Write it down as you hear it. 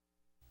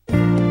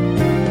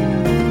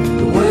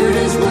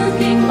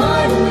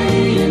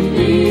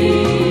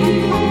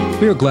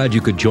We're glad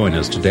you could join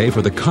us today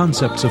for the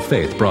Concepts of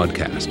Faith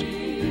broadcast.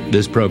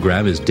 This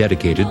program is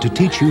dedicated to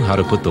teach you how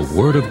to put the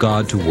Word of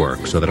God to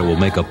work so that it will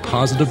make a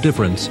positive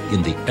difference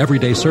in the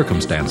everyday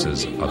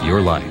circumstances of your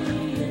life.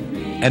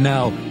 And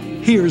now,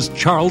 here's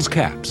Charles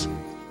Capps.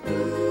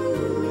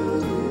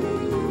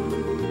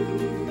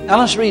 Now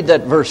let's read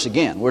that verse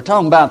again. We're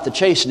talking about the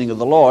chastening of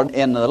the Lord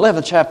in the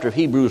 11th chapter of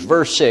Hebrews,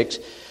 verse 6.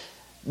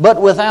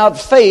 But without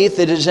faith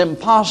it is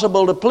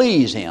impossible to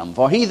please Him.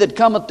 For he that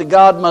cometh to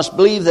God must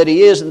believe that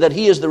He is, and that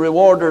He is the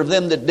rewarder of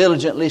them that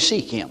diligently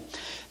seek Him.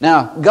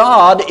 Now,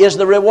 God is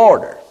the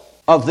rewarder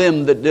of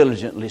them that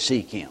diligently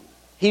seek Him.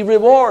 He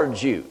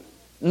rewards you,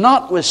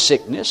 not with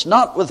sickness,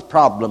 not with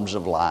problems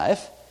of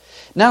life.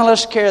 Now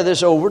let's carry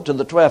this over to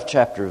the 12th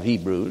chapter of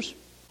Hebrews,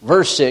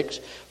 verse 6.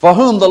 For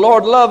whom the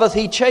Lord loveth,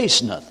 He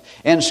chasteneth,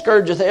 and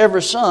scourgeth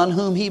every son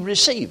whom He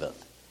receiveth.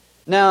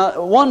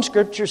 Now, one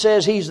scripture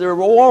says He's the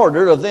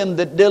rewarder of them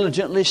that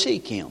diligently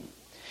seek Him.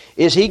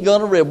 Is He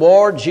going to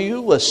reward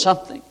you with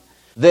something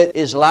that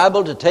is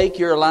liable to take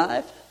your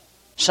life?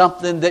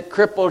 Something that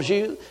cripples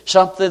you?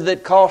 Something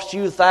that costs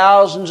you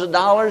thousands of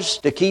dollars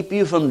to keep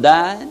you from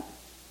dying?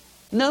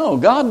 No,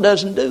 God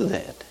doesn't do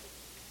that.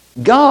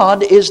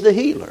 God is the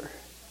healer.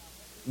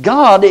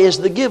 God is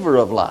the giver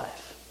of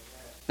life.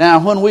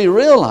 Now, when we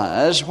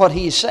realize what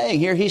He's saying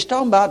here, He's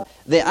talking about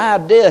the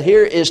idea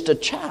here is to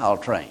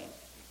child train.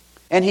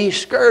 And He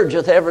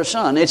scourgeth every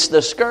son. It's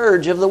the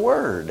scourge of the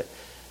Word.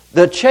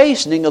 The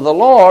chastening of the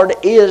Lord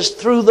is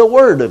through the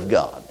Word of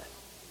God.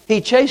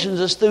 He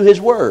chastens us through His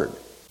Word.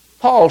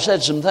 Paul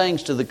said some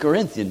things to the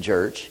Corinthian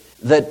church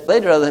that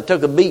later they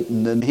took a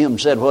beating and him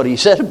said what he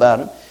said about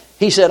them.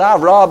 He said,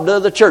 I've robbed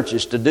other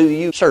churches to do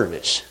you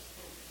service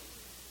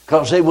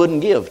because they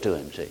wouldn't give to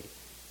him, see.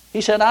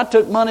 He said, I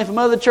took money from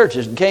other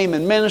churches and came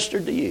and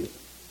ministered to you.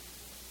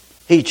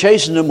 He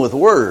chastened them with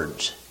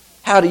words.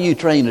 How do you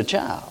train a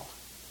child?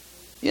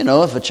 You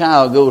know, if a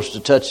child goes to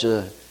touch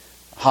a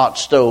hot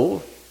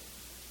stove,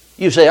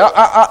 you say,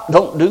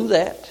 don't do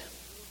that.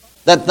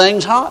 That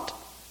thing's hot.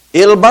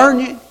 It'll burn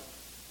you.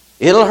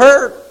 It'll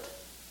hurt.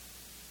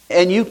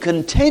 And you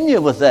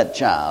continue with that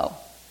child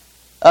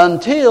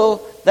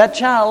until that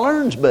child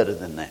learns better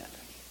than that.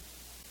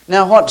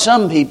 Now, what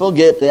some people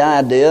get the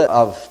idea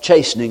of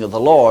chastening of the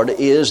Lord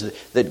is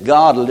that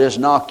God will just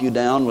knock you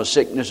down with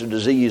sickness or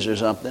disease or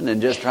something and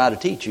just try to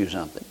teach you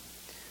something.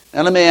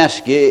 Now, let me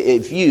ask you,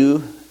 if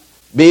you,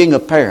 being a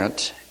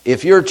parent,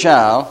 if your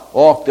child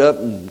walked up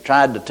and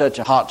tried to touch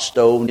a hot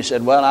stove and you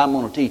said, well, I'm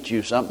going to teach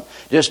you something,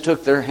 just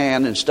took their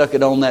hand and stuck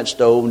it on that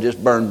stove and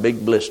just burned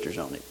big blisters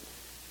on it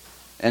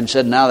and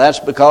said, now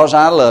that's because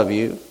I love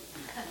you.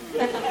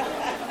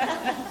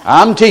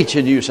 I'm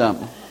teaching you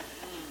something.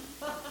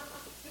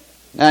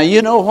 Now,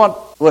 you know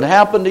what would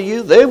happen to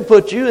you? They would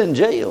put you in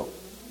jail.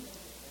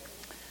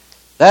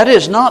 That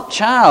is not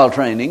child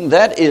training.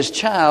 That is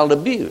child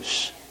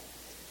abuse.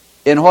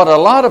 And what a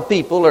lot of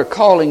people are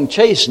calling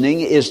chastening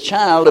is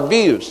child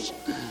abuse.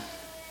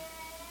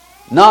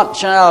 Not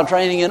child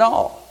training at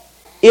all.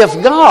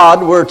 If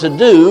God were to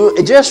do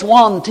just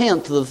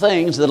 1/10 of the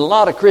things that a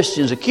lot of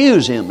Christians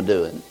accuse Him of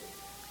doing,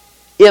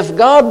 if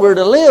God were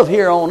to live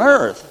here on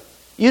earth,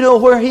 you know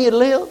where He'd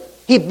live?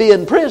 He'd be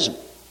in prison.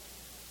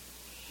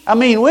 I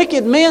mean,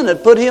 wicked men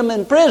had put Him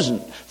in prison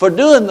for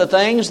doing the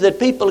things that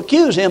people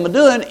accuse Him of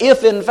doing,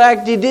 if in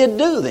fact He did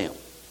do them.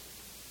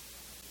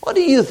 What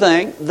do you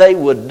think they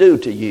would do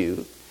to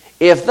you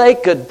if they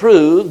could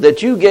prove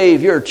that you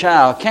gave your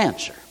child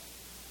cancer?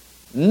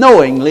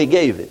 Knowingly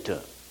gave it to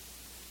them.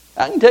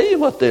 I can tell you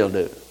what they'll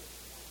do.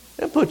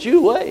 They'll put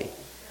you away.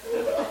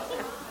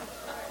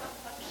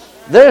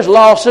 There's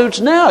lawsuits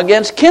now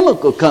against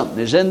chemical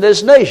companies in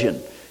this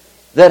nation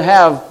that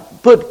have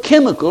put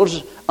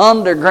chemicals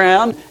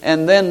underground,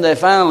 and then they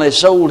finally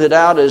sold it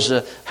out as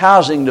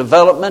housing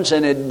developments,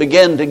 and it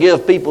began to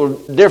give people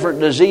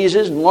different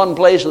diseases. In one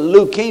place,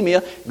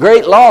 leukemia.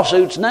 Great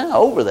lawsuits now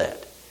over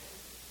that.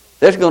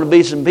 There's going to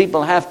be some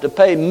people have to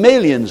pay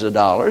millions of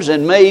dollars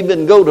and may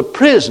even go to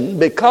prison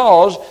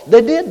because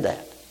they did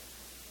that.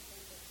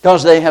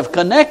 Because they have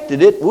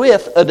connected it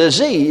with a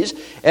disease,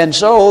 and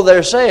so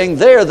they're saying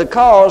they're the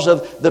cause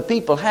of the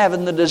people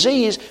having the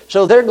disease,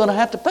 so they're going to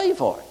have to pay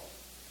for it.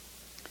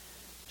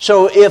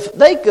 So if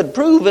they could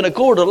prove in a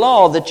court of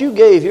law that you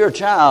gave your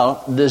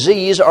child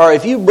disease, or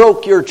if you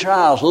broke your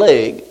child's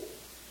leg,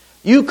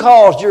 you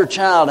caused your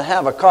child to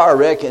have a car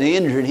wreck and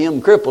injured him,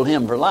 crippled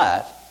him for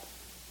life,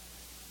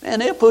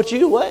 and they'll put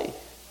you away.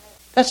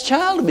 That's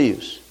child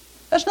abuse.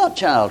 That's not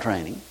child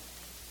training.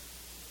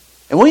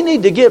 And we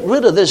need to get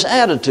rid of this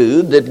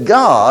attitude that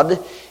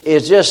God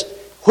is just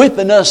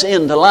whipping us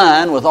into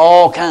line with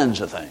all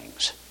kinds of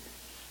things.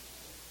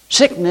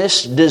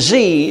 Sickness,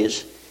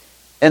 disease,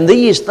 and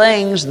these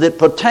things that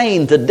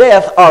pertain to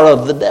death are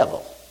of the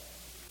devil.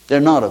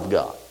 They're not of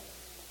God.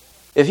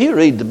 If you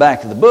read the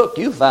back of the book,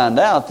 you find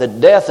out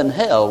that death and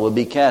hell will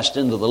be cast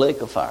into the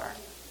lake of fire.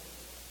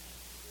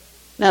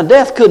 Now,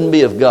 death couldn't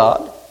be of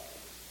God.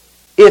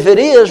 If it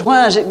is,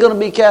 why is it going to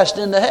be cast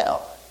into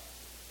hell?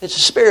 It's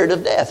the spirit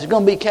of death. It's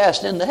going to be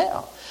cast into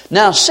hell.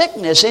 Now,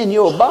 sickness in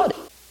your body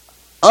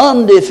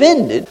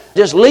undefended,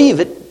 just leave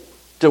it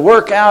to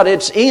work out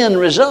its end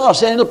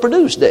results, and it'll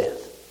produce death.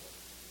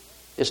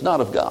 It's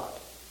not of God.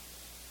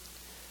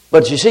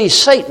 But you see,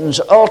 Satan's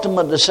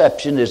ultimate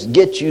deception is to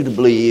get you to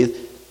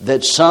believe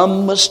that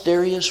some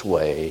mysterious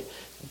way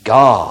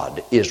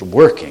God is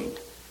working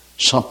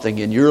something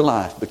in your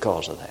life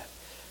because of that.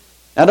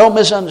 Now don't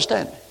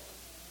misunderstand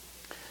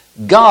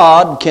me.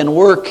 God can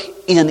work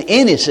in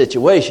any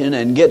situation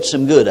and get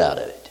some good out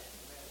of it.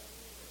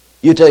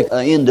 You take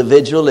an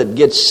individual that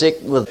gets sick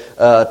with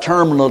a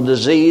terminal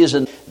disease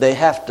and they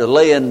have to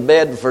lay in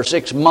bed for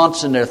 6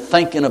 months and they're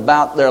thinking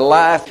about their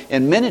life,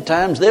 and many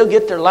times they'll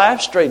get their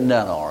life straightened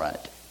out all right.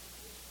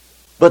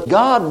 But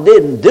God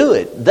didn't do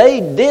it. They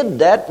did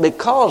that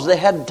because they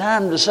had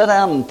time to sit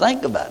down and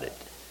think about it.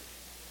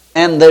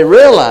 And they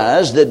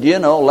realized that,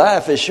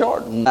 life is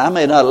short and I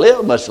may not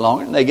live much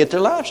longer, and they get their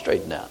life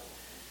straightened out.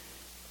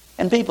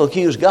 And people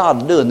accuse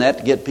God of doing that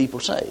to get people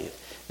saved.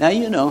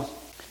 Now,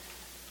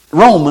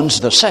 Romans,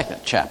 the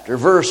 2nd chapter,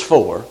 verse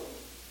 4,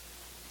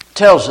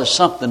 tells us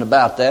something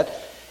about that.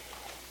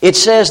 It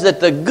says that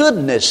the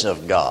goodness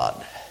of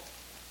God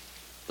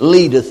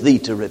leadeth thee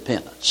to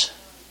repentance.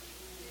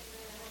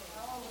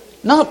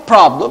 Not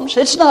problems.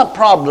 It's not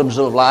problems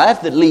of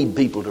life that lead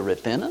people to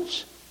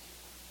repentance.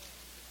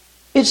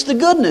 It's the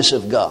goodness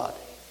of God.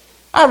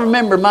 I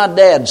remember my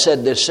dad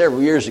said this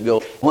several years ago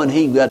when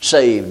he got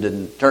saved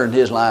and turned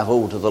his life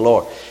over to the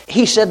Lord.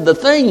 He said the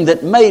thing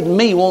that made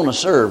me want to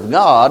serve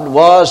God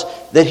was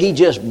that He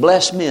just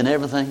blessed me in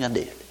everything I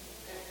did.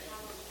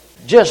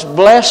 Just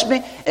blessed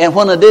me, and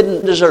when I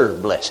didn't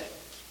deserve blessing.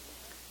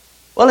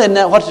 Well, isn't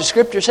that what the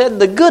Scripture said?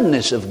 The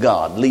goodness of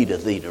God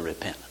leadeth thee to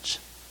repentance.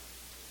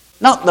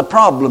 Not the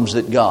problems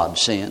that God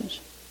sends.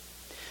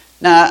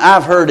 Now,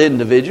 I've heard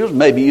individuals,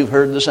 maybe you've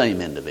heard the same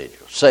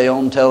individuals, say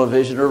on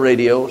television or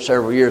radio.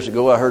 Several years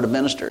ago I heard a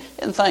minister,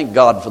 and thank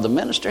God for the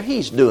minister.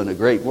 He's doing a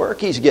great work.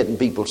 He's getting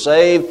people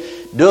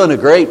saved, doing a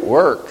great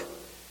work.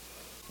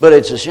 But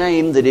it's a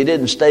shame that he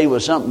didn't stay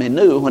with something he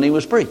knew when he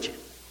was preaching.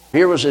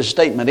 Here was his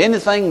statement: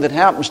 anything that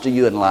happens to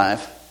you in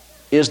life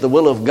is the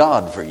will of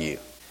God for you.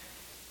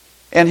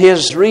 And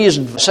his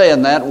reason for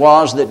saying that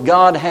was that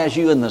God has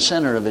you in the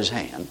center of His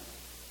hand,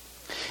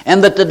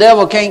 and that the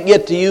devil can't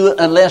get to you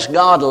unless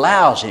God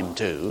allows him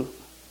to.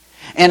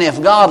 And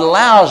if God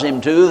allows him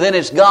to, then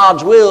it's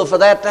God's will for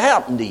that to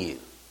happen to you.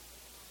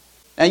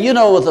 And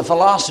with a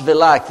philosophy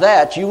like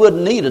that, you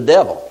wouldn't need a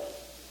devil.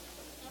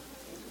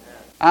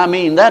 I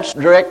mean, that's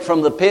direct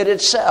from the pit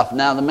itself.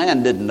 Now, the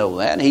man didn't know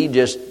that. He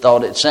just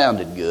thought it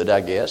sounded good, I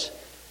guess.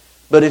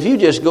 But if you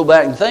just go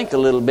back and think a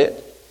little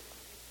bit,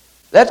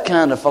 that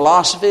kind of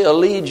philosophy will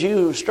lead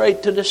you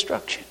straight to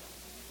destruction.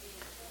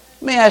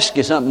 Let me ask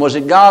you something. Was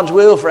it God's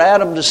will for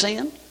Adam to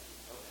sin?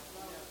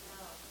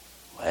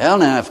 Well,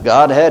 now, if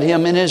God had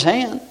him in His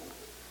hand,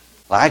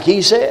 like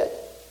He said,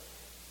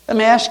 let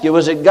me ask you,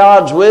 was it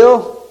God's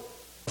will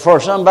for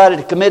somebody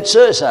to commit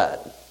suicide?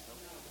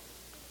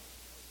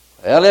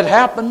 Well, it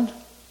happened.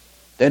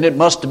 Then it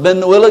must have been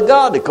the will of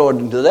God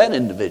according to that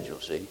individual,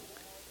 see?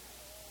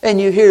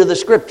 And you hear the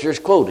Scriptures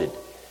quoted.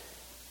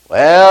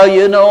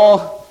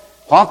 Well,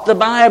 what the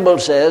Bible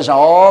says,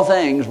 all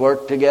things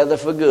work together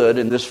for good,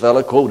 and this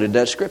fellow quoted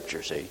that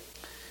Scripture, see?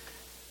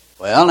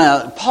 Well,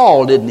 now,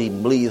 Paul didn't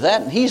even believe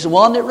that, and he's the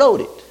one that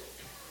wrote it.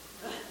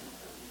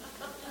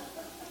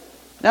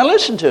 Now,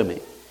 listen to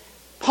me.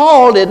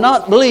 Paul did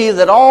not believe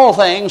that all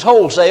things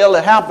wholesale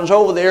that happens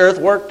over the earth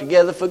work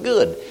together for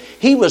good.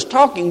 He was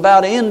talking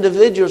about an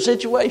individual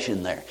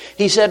situation there.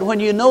 He said,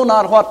 when you know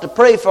not what to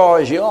pray for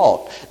as you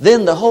ought,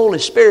 then the Holy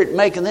Spirit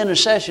maketh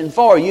intercession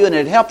for you, and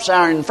it helps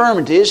our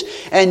infirmities,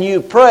 and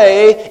you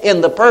pray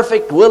in the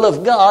perfect will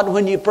of God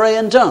when you pray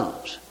in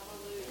tongues.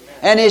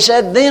 And he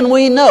said, then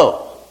we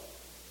know.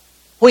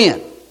 When?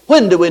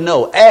 When do we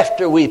know?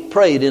 After we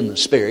prayed in the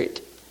Spirit,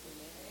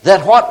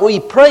 that what we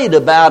prayed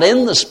about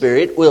in the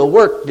Spirit will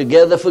work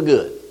together for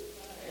good.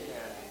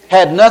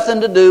 Had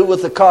nothing to do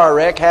with the car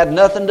wreck, had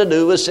nothing to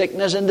do with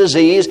sickness and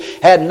disease,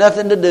 had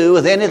nothing to do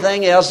with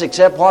anything else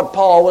except what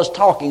Paul was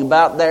talking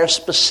about there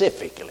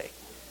specifically.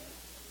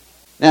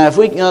 Now, if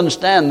we can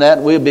understand that,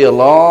 we'll be a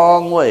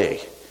long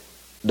way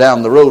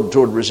down the road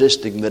toward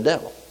resisting the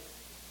devil.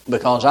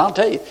 Because I'll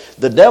tell you,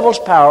 the devil's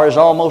power is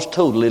almost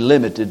totally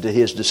limited to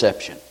his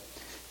deception.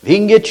 If he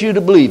can get you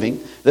to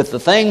believing that the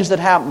things that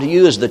happen to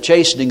you is the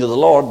chastening of the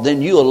Lord,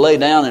 then you'll lay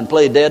down and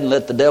play dead and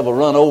let the devil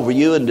run over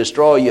you and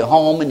destroy your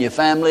home and your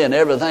family and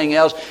everything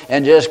else,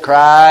 and just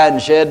cry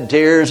and shed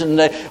tears and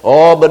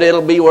but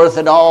it'll be worth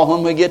it all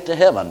when we get to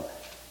heaven.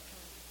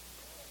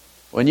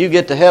 When you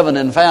get to heaven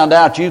and found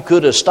out you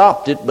could have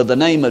stopped it by the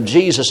name of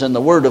Jesus and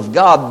the Word of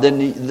God,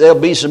 then there'll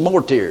be some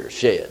more tears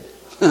shed.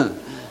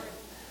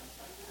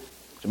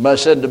 Somebody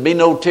said there'll be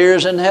no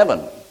tears in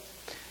heaven.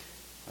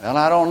 Well,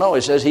 I don't know.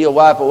 He says He'll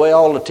wipe away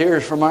all the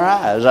tears from our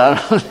eyes.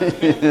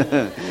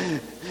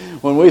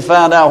 When we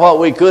found out what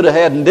we could have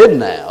had and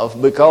didn't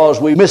have because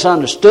we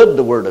misunderstood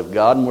the Word of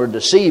God and were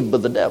deceived by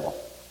the devil.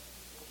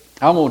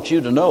 I want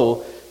you to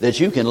know that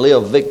you can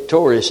live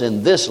victorious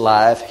in this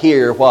life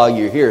here while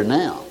you're here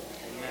now.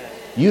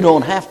 You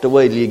don't have to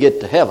wait till you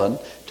get to heaven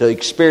to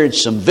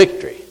experience some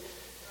victory.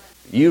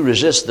 You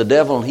resist the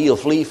devil and he'll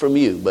flee from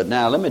you. But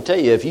now let me tell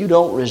you, if you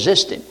don't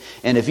resist him,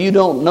 and if you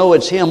don't know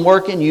it's him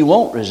working, you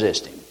won't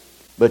resist him.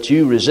 But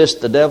you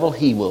resist the devil,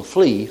 he will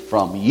flee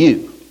from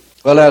you.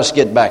 Well, let's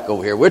get back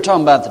over here. We're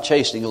talking about the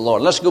chastening of the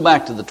Lord. Let's go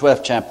back to the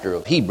 12th chapter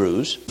of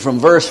Hebrews. From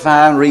verse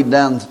 5, read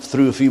down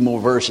through a few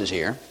more verses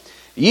here.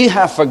 Ye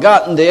have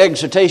forgotten the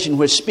exhortation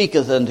which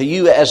speaketh unto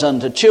you as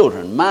unto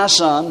children. My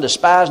son,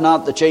 despise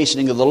not the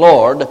chastening of the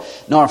Lord,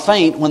 nor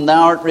faint when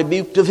thou art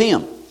rebuked of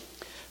him.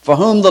 For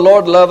whom the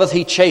Lord loveth,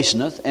 he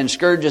chasteneth, and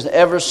scourgeth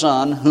every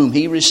son whom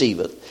he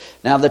receiveth.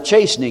 Now the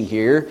chastening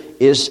here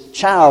is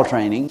child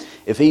training.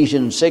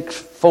 Ephesians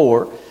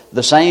 6:4,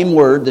 the same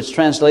word that's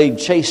translated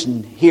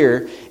chasten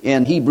here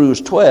in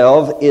Hebrews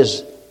 12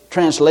 is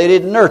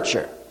translated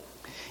nurture.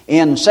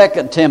 In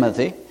 2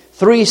 Timothy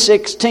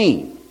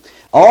 3:16,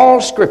 all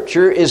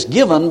Scripture is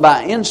given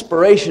by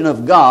inspiration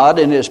of God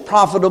and is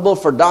profitable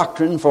for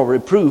doctrine, for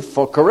reproof,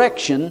 for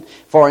correction,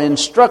 for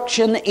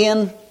instruction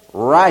in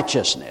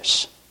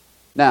righteousness.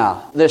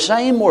 Now, the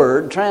same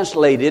word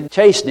translated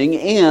chastening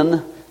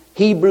in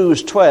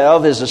Hebrews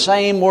 12 is the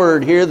same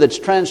word here that's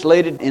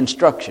translated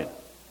instruction.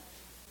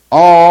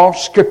 All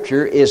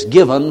Scripture is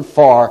given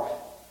for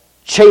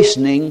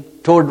chastening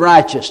toward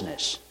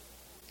righteousness.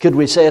 Could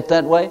we say it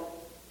that way?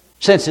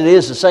 Since it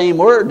is the same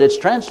word that's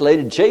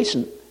translated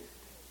chasten.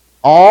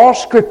 All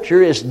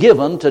Scripture is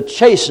given to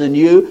chasten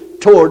you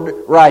toward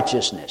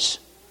righteousness.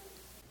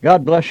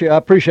 God bless you. I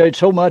appreciate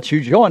so much you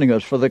joining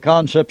us for the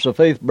Concepts of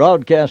Faith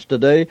broadcast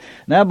today.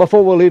 Now,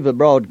 before we leave the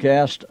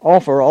broadcast,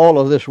 offer all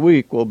of this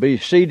week will be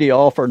CD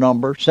offer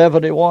number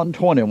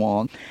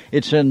 7121.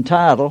 It's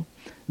entitled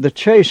The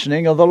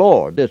Chastening of the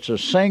Lord. It's a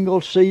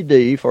single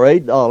CD for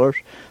 $8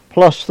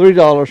 plus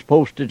 $3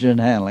 postage and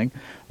handling,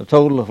 a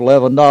total of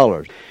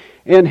 $11.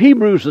 In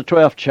Hebrews, the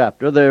 12th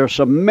chapter, there are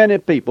so many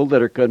people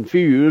that are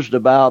confused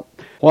about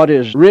what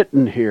is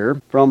written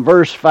here from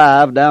verse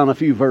 5 down a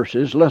few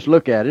verses. Let's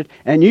look at it.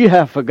 And ye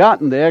have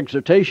forgotten the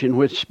exhortation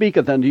which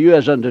speaketh unto you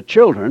as unto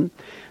children.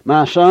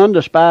 My son,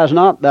 despise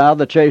not thou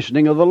the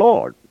chastening of the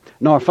Lord,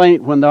 nor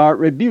faint when thou art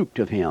rebuked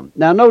of him.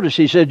 Now notice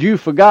he said,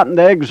 you've forgotten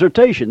the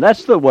exhortation.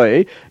 That's the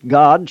way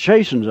God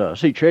chastens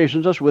us. He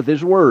chastens us with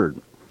his word.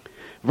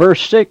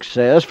 Verse 6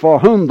 says, For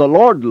whom the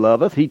Lord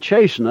loveth, he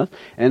chasteneth,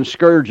 and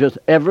scourgeth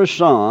every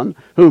son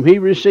whom he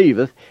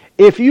receiveth.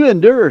 If you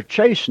endure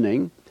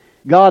chastening,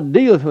 God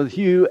dealeth with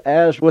you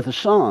as with a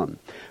son.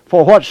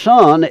 For what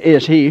son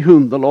is he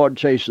whom the Lord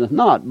chasteneth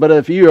not? But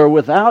if you are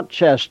without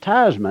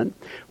chastisement,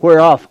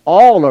 whereof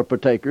all are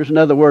partakers, in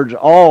other words,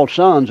 all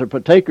sons are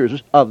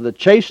partakers of the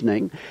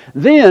chastening,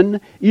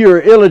 then you are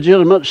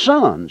illegitimate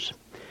sons.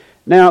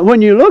 Now,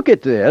 when you look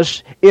at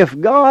this,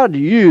 if God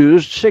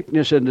used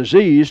sickness and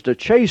disease to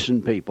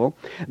chasten people,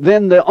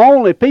 then the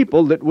only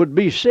people that would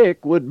be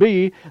sick would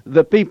be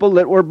the people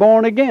that were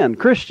born again.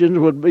 Christians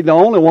would be the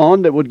only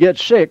one that would get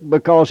sick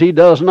because he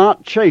does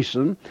not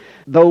chasten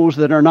those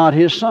that are not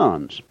his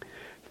sons.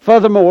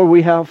 Furthermore,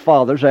 we have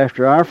fathers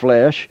after our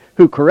flesh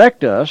who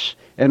correct us,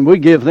 and we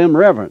give them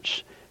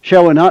reverence.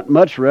 Shall we not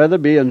much rather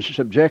be in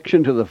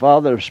subjection to the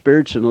Father of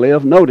spirits and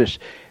live? Notice,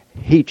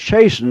 he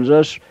chastens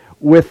us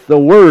with the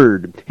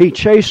Word. He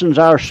chastens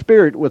our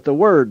spirit with the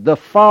Word. The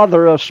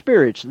Father of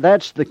spirits,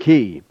 that's the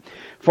key.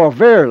 For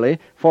verily,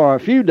 for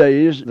a few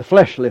days, the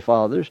fleshly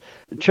fathers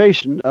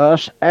chastened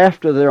us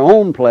after their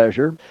own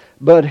pleasure,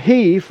 but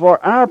he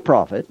for our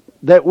profit,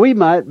 that we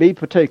might be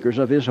partakers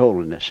of his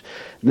holiness.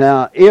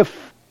 Now,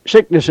 if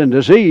sickness and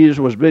disease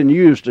was being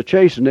used to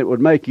chasten, it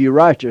would make you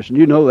righteous, and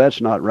you know that's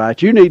not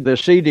right. You need the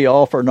CD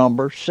offer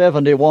number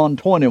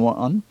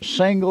 7121,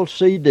 single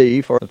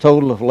CD for a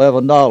total of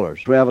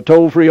 $11. We have a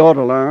toll-free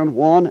order line,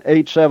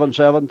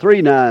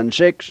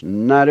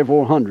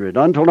 1-877-396-9400.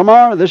 Until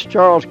tomorrow, this is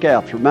Charles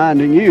Capps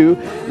reminding you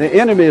the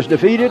enemy is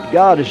defeated,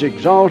 God is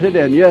exalted,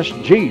 and yes,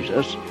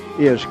 Jesus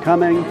is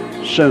coming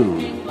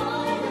soon.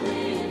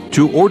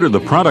 To order the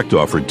product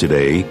offered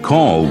today,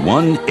 call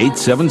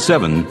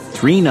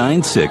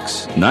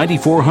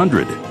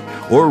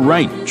 1-877-396-9400 or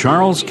write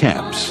Charles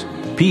Capps,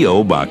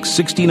 P.O. Box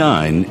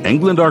 69,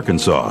 England,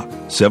 Arkansas,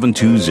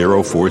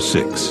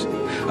 72046.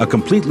 A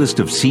complete list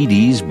of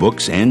CDs,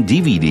 books, and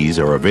DVDs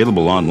are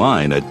available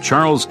online at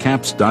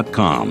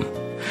charlescapps.com.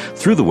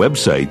 Through the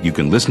website, you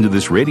can listen to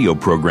this radio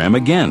program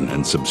again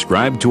and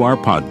subscribe to our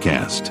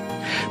podcast.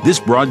 This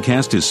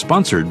broadcast is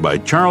sponsored by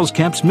Charles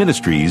Capps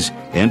Ministries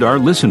and our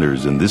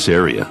listeners in this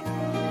area.